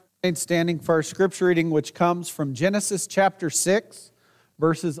Standing for our scripture reading, which comes from Genesis chapter 6,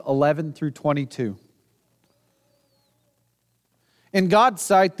 verses 11 through 22. In God's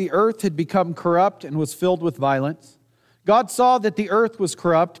sight, the earth had become corrupt and was filled with violence. God saw that the earth was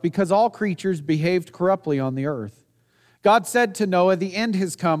corrupt because all creatures behaved corruptly on the earth. God said to Noah, "The end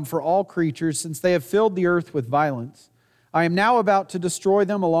has come for all creatures, since they have filled the earth with violence. I am now about to destroy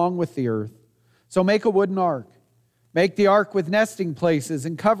them along with the earth. So make a wooden ark. Make the ark with nesting places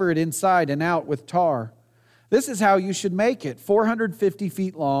and cover it inside and out with tar. This is how you should make it: 450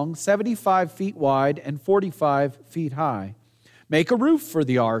 feet long, 75 feet wide, and 45 feet high. Make a roof for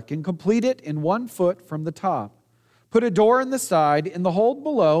the ark and complete it in 1 foot from the top. Put a door in the side. In the hold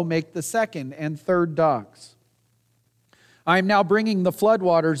below, make the second and third docks. I am now bringing the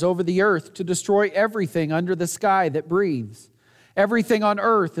floodwaters over the earth to destroy everything under the sky that breathes. Everything on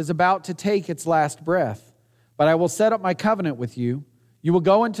earth is about to take its last breath. But I will set up my covenant with you. You will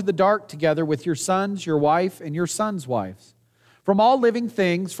go into the dark together with your sons, your wife, and your sons' wives. From all living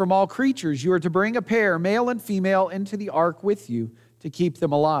things, from all creatures, you are to bring a pair, male and female, into the ark with you to keep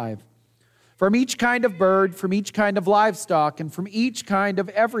them alive. From each kind of bird, from each kind of livestock, and from each kind of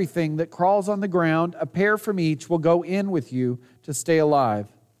everything that crawls on the ground, a pair from each will go in with you to stay alive.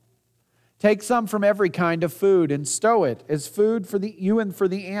 Take some from every kind of food and stow it as food for you and for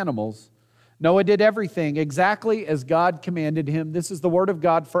the animals." Noah did everything exactly as God commanded him. This is the word of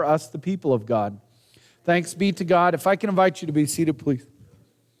God for us, the people of God. Thanks be to God. If I can invite you to be seated, please.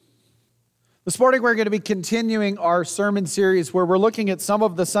 This morning we're going to be continuing our sermon series where we're looking at some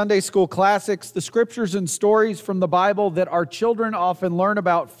of the Sunday school classics, the scriptures and stories from the Bible that our children often learn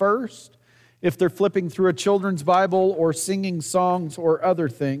about first if they're flipping through a children's Bible or singing songs or other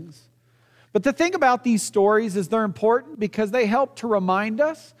things. But the thing about these stories is they're important because they help to remind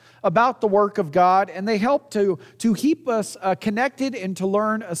us about the work of God, and they help to keep us connected and to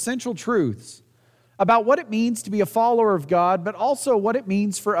learn essential truths about what it means to be a follower of God, but also what it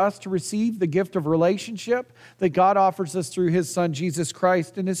means for us to receive the gift of relationship that God offers us through His Son, Jesus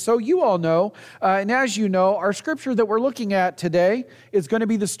Christ. And so you all know, and as you know, our scripture that we're looking at today is going to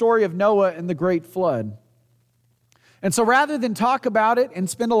be the story of Noah and the great flood. And so rather than talk about it and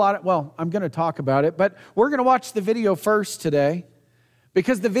spend a lot of, I'm going to talk about it, but we're going to watch the video first today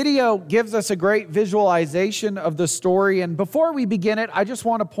because the video gives us a great visualization of the story. And before we begin it, I just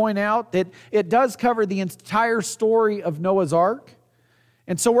want to point out that it does cover the entire story of Noah's Ark.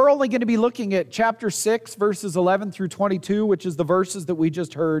 And so we're only going to be looking at chapter 6, verses 11 through 22, which is the verses that we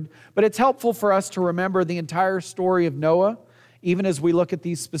just heard. But it's helpful for us to remember the entire story of Noah, even as we look at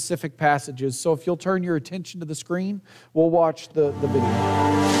these specific passages. So if you'll turn your attention to the screen, we'll watch the video.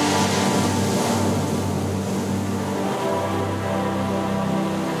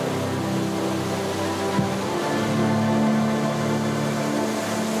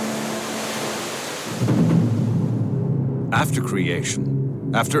 After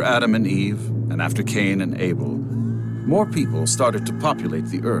creation, after Adam and Eve, and after Cain and Abel, more people started to populate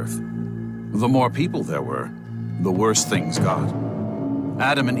the earth. The more people there were, the worse things got.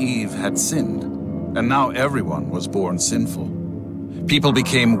 Adam and Eve had sinned, and now everyone was born sinful. People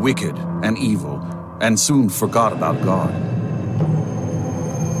became wicked and evil, and soon forgot about God.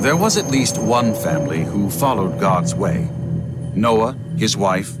 There was at least one family who followed God's way: Noah, his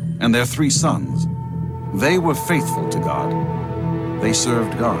wife, and their 3 sons. They were faithful to God. They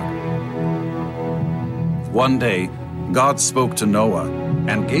served God. One day, God spoke to Noah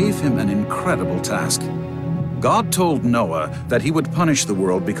and gave him an incredible task. God told Noah that he would punish the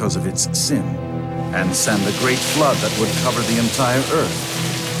world because of its sin and send a great flood that would cover the entire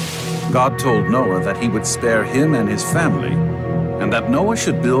earth. God told Noah that he would spare him and his family and that Noah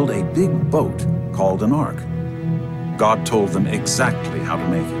should build a big boat called an ark. God told them exactly how to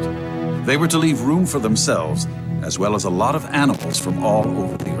make it. They were to leave room for themselves, as well as a lot of animals from all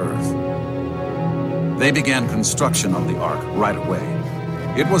over the earth. They began construction on the ark right away.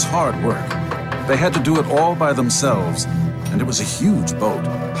 It was hard work. They had to do it all by themselves, and it was a huge boat,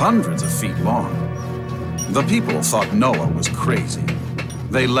 hundreds of feet long. The people thought Noah was crazy.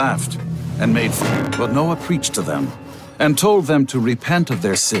 They laughed and made fun, but Noah preached to them and told them to repent of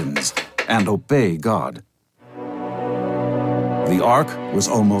their sins and obey God. The ark was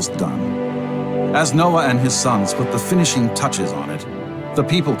almost done. As Noah and his sons put the finishing touches on it, the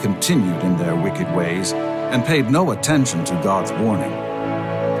people continued in their wicked ways and paid no attention to God's warning.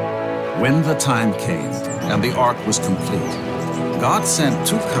 When the time came and the ark was complete, God sent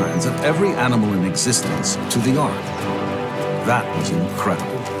 2 kinds of every animal in existence to the ark. That was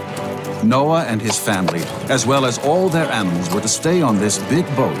incredible. Noah and his family, as well as all their animals, were to stay on this big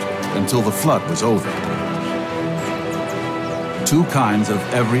boat until the flood was over. 2 kinds of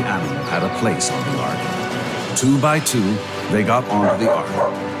every animal had a place on the ark. 2 by 2, they got onto the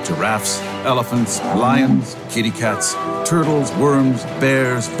ark. Giraffes, elephants, lions, kitty cats, turtles, worms,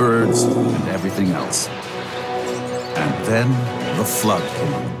 bears, birds, and everything else. And then the flood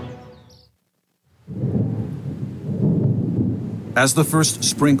came. As the first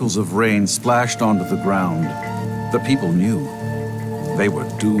sprinkles of rain splashed onto the ground, the people knew they were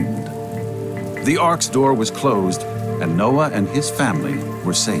doomed. The ark's door was closed, and Noah and his family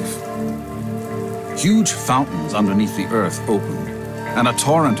were safe. Huge fountains underneath the earth opened, and a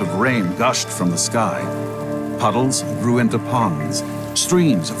torrent of rain gushed from the sky. Puddles grew into ponds,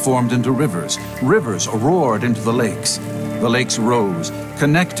 streams formed into rivers, rivers roared into the lakes rose,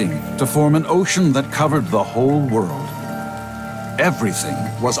 connecting to form an ocean that covered the whole world. Everything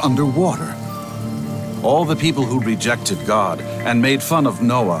was underwater. All the people who rejected God and made fun of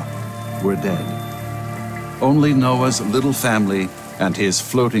Noah were dead. Only Noah's little family and his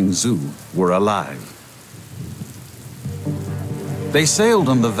floating zoo were alive. They sailed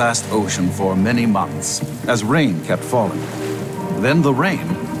on the vast ocean for many months as rain kept falling. Then the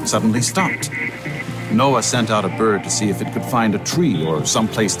rain suddenly stopped. Noah sent out a bird to see if it could find a tree or some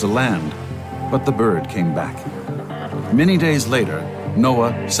place to land, but the bird came back. Many days later,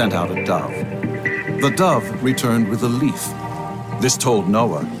 Noah sent out a dove. The dove returned with a leaf. This told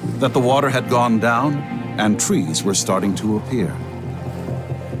Noah that the water had gone down and trees were starting to appear.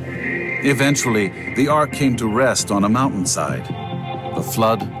 Eventually, the ark came to rest on a mountainside. The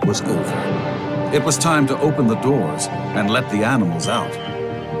flood was over. It was time to open the doors and let the animals out.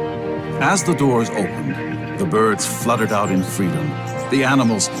 As the doors opened, the birds fluttered out in freedom. The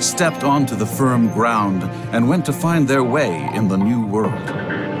animals stepped onto the firm ground and went to find their way in the new world.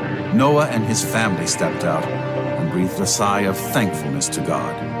 Noah and his family stepped out and breathed a sigh of thankfulness to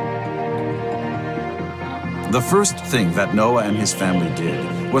God. The first thing that Noah and his family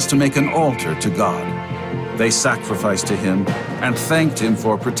did was to make an altar to God. They sacrificed to him and thanked him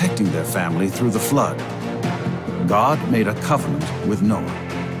for protecting their family through the flood. God made a covenant with Noah.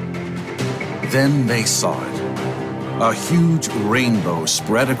 Then they saw it. A huge rainbow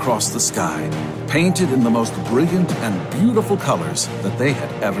spread across the sky, painted in the most brilliant and beautiful colors that they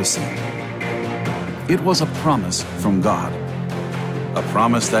had ever seen. It was a promise from God, a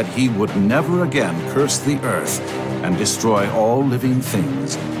promise that he would never again curse the earth and destroy all living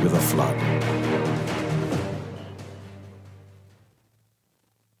things with a flood.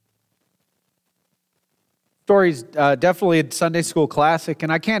 Story's definitely a Sunday school classic,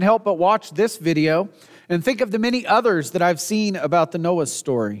 and I can't help but watch this video and think of the many others that I've seen about the Noah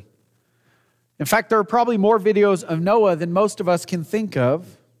story. In fact, there are probably more videos of Noah than most of us can think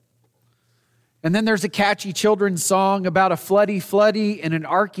of. And then there's a catchy children's song about a floody and an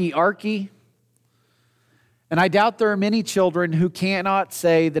arky. And I doubt there are many children who cannot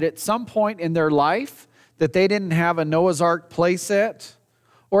say that at some point in their life that they didn't have a Noah's Ark playset,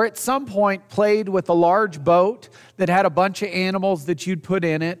 or at some point played with a large boat that had a bunch of animals that you'd put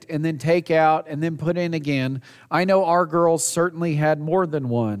in it and then take out and then put in again. I know our girls certainly had more than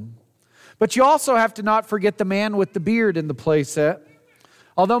one. But you also have to not forget the man with the beard in the playset.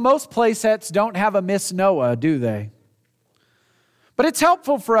 Although most playsets don't have a Miss Noah, do they? But it's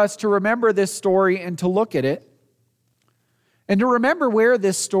helpful for us to remember this story and to look at it and to remember where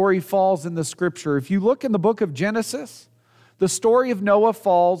this story falls in the Scripture. If you look in the book of Genesis, the story of Noah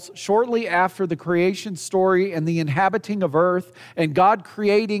falls shortly after the creation story and the inhabiting of earth and God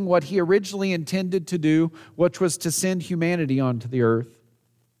creating what he originally intended to do, which was to send humanity onto the earth.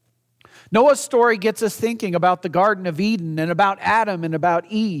 Noah's story gets us thinking about the Garden of Eden and about Adam and about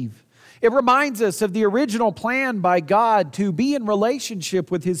Eve. It reminds us of the original plan by God to be in relationship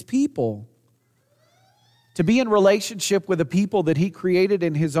with his people, to be in relationship with a people that he created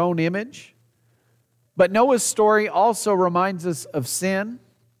in his own image. But Noah's story also reminds us of sin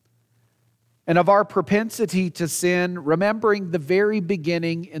and of our propensity to sin, remembering the very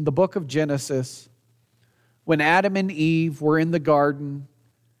beginning in the book of Genesis when Adam and Eve were in the garden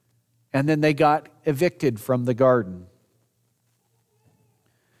and then they got evicted from the garden.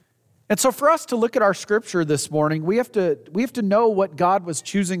 And so for us to look at our scripture this morning, we have to know what God was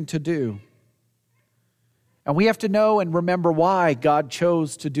choosing to do. And we have to know and remember why God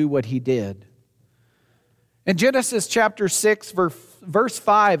chose to do what he did. In Genesis chapter 6, verse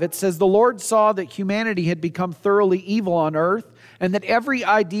 5, it says, "The Lord saw that humanity had become thoroughly evil on earth, and that every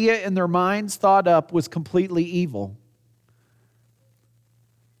idea in their minds thought up was completely evil."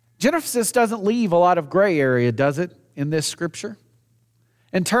 Genesis doesn't leave a lot of gray area, does it, in this scripture?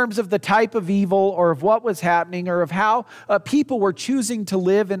 in terms of the type of evil or of what was happening or of how people were choosing to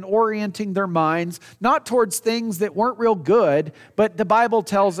live and orienting their minds, not towards things that weren't real good, but the Bible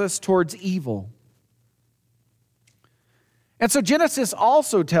tells us towards evil. And so Genesis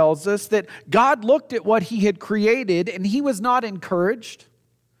also tells us that God looked at what he had created and he was not encouraged.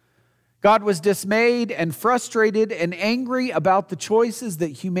 God was dismayed and frustrated and angry about the choices that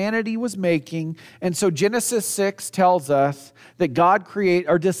humanity was making. And so Genesis 6 tells us that God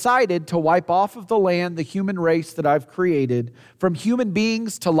decided to wipe off of the land the human race that I've created, from human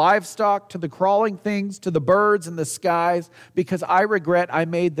beings to livestock to the crawling things to the birds in the skies, because I regret I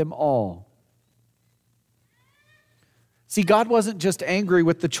made them all. See, God wasn't just angry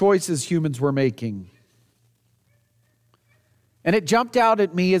with the choices humans were making. And it jumped out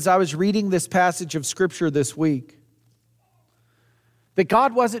at me as I was reading this passage of Scripture this week that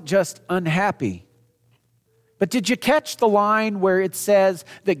God wasn't just unhappy. But did you catch the line where it says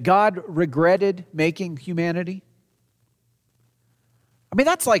that God regretted making humanity? I mean,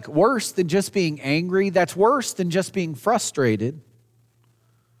 that's like worse than just being angry. That's worse than just being frustrated.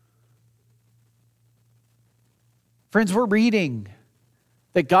 Friends, we're reading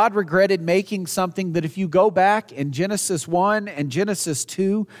that God regretted making something that if you go back in Genesis 1 and Genesis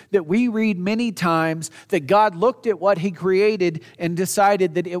 2, that we read many times that God looked at what he created and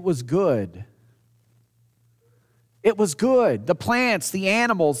decided that it was good. It was good. The plants, the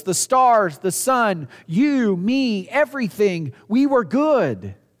animals, the stars, the sun, you, me, everything, we were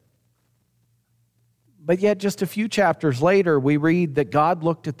good. But yet just a few chapters later, we read that God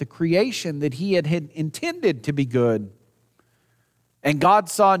looked at the creation that he had intended to be good. And God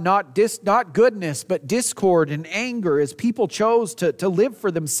saw not goodness, but discord and anger as people chose to live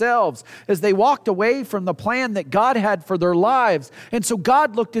for themselves, as they walked away from the plan that God had for their lives. And so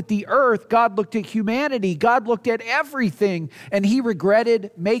God looked at the earth, God looked at humanity, God looked at everything, and he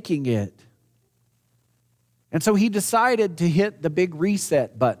regretted making it. And so he decided to hit the big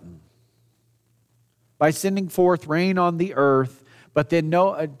reset button by sending forth rain on the earth. But then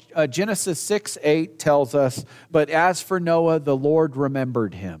Genesis 6:8 tells us, but as for Noah, the Lord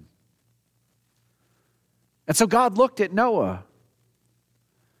remembered him. And so God looked at Noah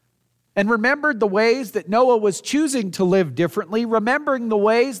and remembered the ways that Noah was choosing to live differently, remembering the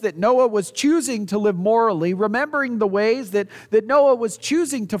ways that Noah was choosing to live morally, remembering the ways that Noah was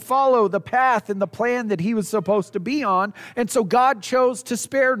choosing to follow the path and the plan that he was supposed to be on. And so God chose to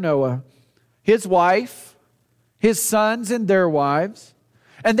spare Noah, his wife, his sons and their wives,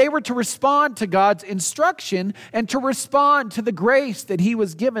 and they were to respond to God's instruction and to respond to the grace that he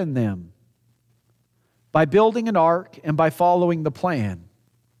was given them by building an ark and by following the plan.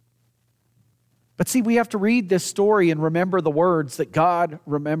 But see, we have to read this story and remember the words that God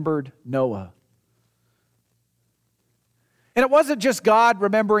remembered Noah. And it wasn't just God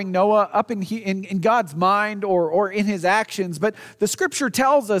remembering Noah up in God's mind or in his actions, but the Scripture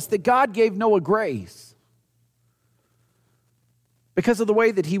tells us that God gave Noah grace because of the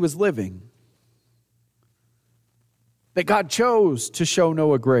way that he was living. That God chose to show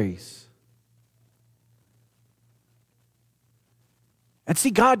Noah grace. And see,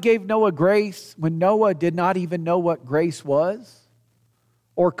 God gave Noah grace when Noah did not even know what grace was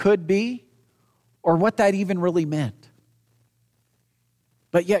or could be or what that even really meant.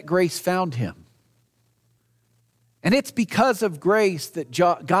 But yet grace found him. And it's because of grace that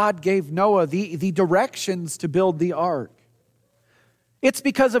God gave Noah the directions to build the ark. It's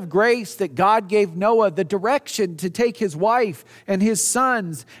because of grace that God gave Noah the direction to take his wife and his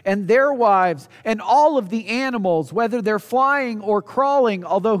sons and their wives and all of the animals, whether they're flying or crawling,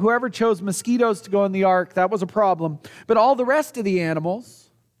 although whoever chose mosquitoes to go in the ark, that was a problem, but all the rest of the animals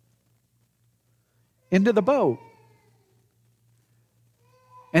into the boat.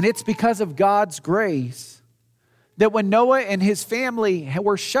 And it's because of God's grace that when Noah and his family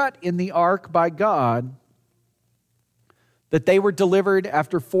were shut in the ark by God, that they were delivered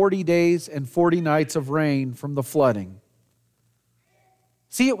after 40 days and 40 nights of rain from the flooding.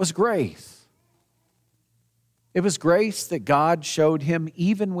 See, it was grace. It was grace that God showed him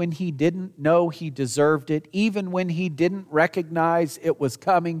even when he didn't know he deserved it, even when he didn't recognize it was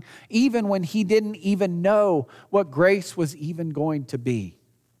coming, even when he didn't even know what grace was even going to be.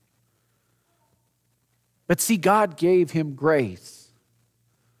 But see, God gave him grace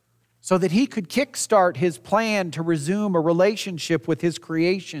so that he could kickstart his plan to resume a relationship with his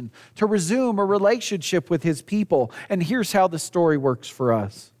creation, to resume a relationship with his people. And here's how the story works for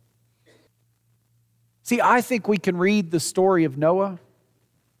us. See, I think we can read the story of Noah,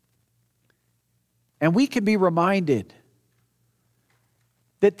 and we can be reminded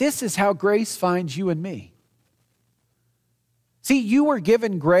that this is how grace finds you and me. See, you were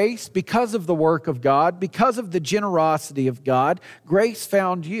given grace because of the work of God, because of the generosity of God. Grace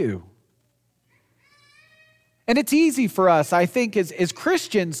found you. And it's easy for us, I think, as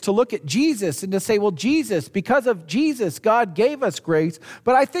Christians to look at Jesus and to say, well, Jesus, because of Jesus, God gave us grace.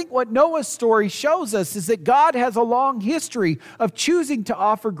 But I think what Noah's story shows us is that God has a long history of choosing to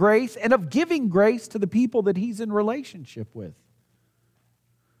offer grace and of giving grace to the people that he's in relationship with.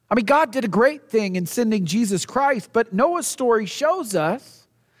 I mean, God did a great thing in sending Jesus Christ, but Noah's story shows us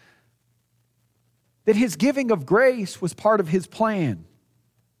that his giving of grace was part of his plan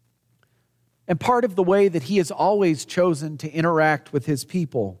and part of the way that he has always chosen to interact with his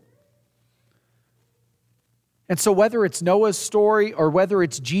people. And so whether it's Noah's story or whether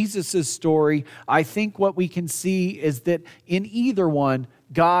it's Jesus' story, I think what we can see is that in either one,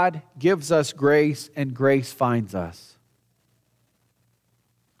 God gives us grace and grace finds us.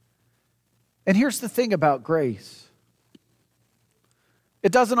 And here's the thing about grace.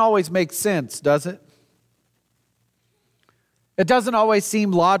 It doesn't always make sense, does it? It doesn't always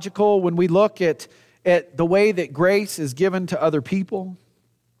seem logical when we look at the way that grace is given to other people.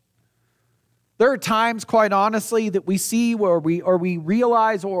 There are times, quite honestly, that we see where we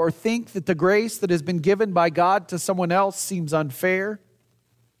realize or think that the grace that has been given by God to someone else seems unfair.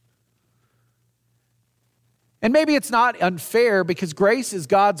 And maybe it's not unfair because grace is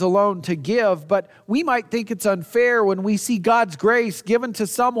God's alone to give, but we might think it's unfair when we see God's grace given to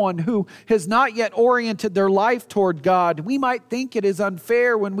someone who has not yet oriented their life toward God. We might think it is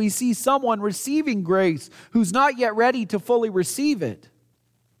unfair when we see someone receiving grace who's not yet ready to fully receive it.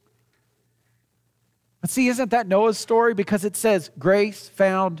 But see, isn't that Noah's story? Because it says grace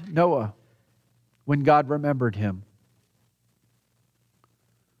found Noah when God remembered him.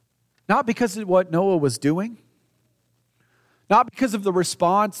 Not because of what Noah was doing, not because of the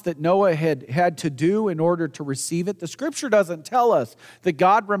response that Noah had to do in order to receive it. The scripture doesn't tell us that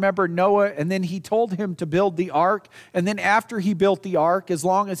God remembered Noah and then he told him to build the ark. And then after he built the ark, as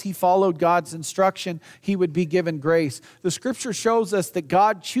long as he followed God's instruction, he would be given grace. The scripture shows us that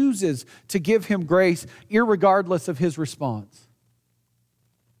God chooses to give him grace irregardless of his response.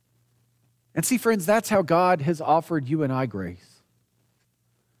 And see, friends, that's how God has offered you and I grace.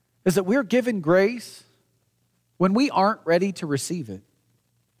 Is that we're given grace when we aren't ready to receive it.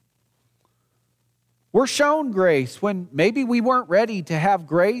 We're shown grace when maybe we weren't ready to have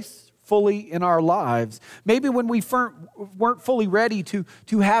grace fully in our lives. Maybe when we weren't fully ready to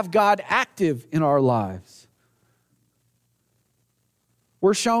have God active in our lives.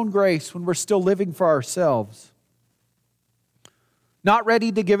 We're shown grace when we're still living for ourselves. Not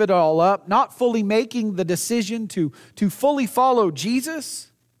ready to give it all up, not fully making the decision to fully follow Jesus.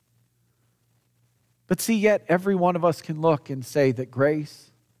 But see, yet every one of us can look and say that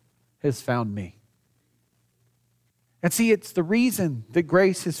grace has found me. And see, it's the reason that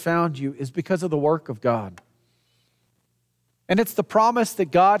grace has found you is because of the work of God. And it's the promise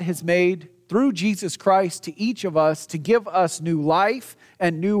that God has made through Jesus Christ to each of us to give us new life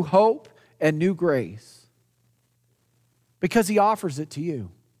and new hope and new grace. Because he offers it to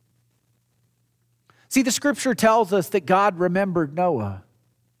you. See, the scripture tells us that God remembered Noah.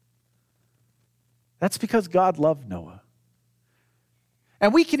 That's because God loved Noah.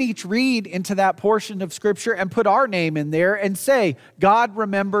 And we can each read into that portion of Scripture and put our name in there and say, God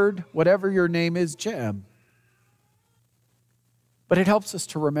remembered whatever your name is, Jem. But it helps us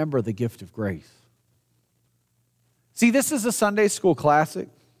to remember the gift of grace. See, this is a Sunday school classic.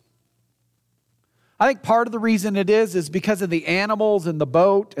 I think part of the reason it is because of the animals and the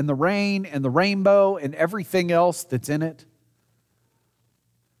boat and the rain and the rainbow and everything else that's in it.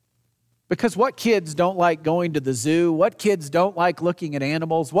 Because what kids don't like going to the zoo? What kids don't like looking at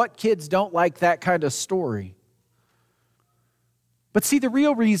animals? What kids don't like that kind of story? But see, the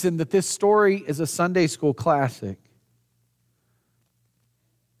real reason that this story is a Sunday school classic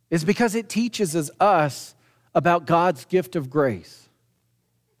is because it teaches us about God's gift of grace.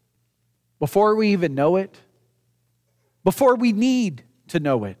 Before we even know it, before we need to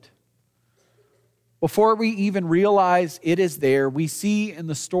know it, before we even realize it is there, we see in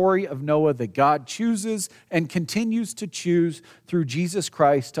the story of Noah that God chooses and continues to choose through Jesus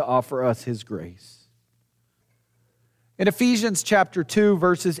Christ to offer us his grace. In Ephesians chapter 2,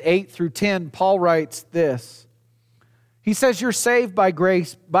 verses 8 through 10, Paul writes this. He says, you're saved by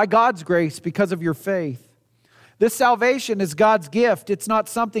grace, by God's grace because of your faith. This salvation is God's gift. It's not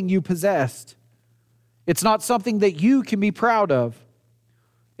something you possessed. It's not something that you can be proud of.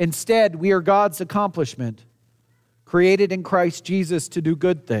 Instead, we are God's accomplishment, created in Christ Jesus to do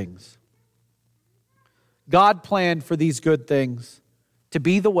good things. God planned for these good things to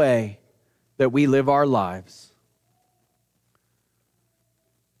be the way that we live our lives.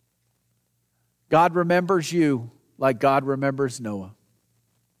 God remembers you like God remembers Noah.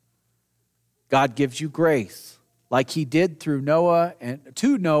 God gives you grace like he did through Noah and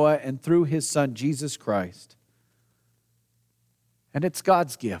to Noah and through his son Jesus Christ. And it's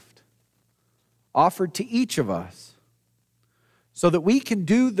God's gift offered to each of us so that we can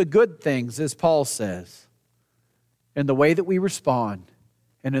do the good things, as Paul says, in the way that we respond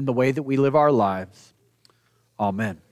and in the way that we live our lives. Amen.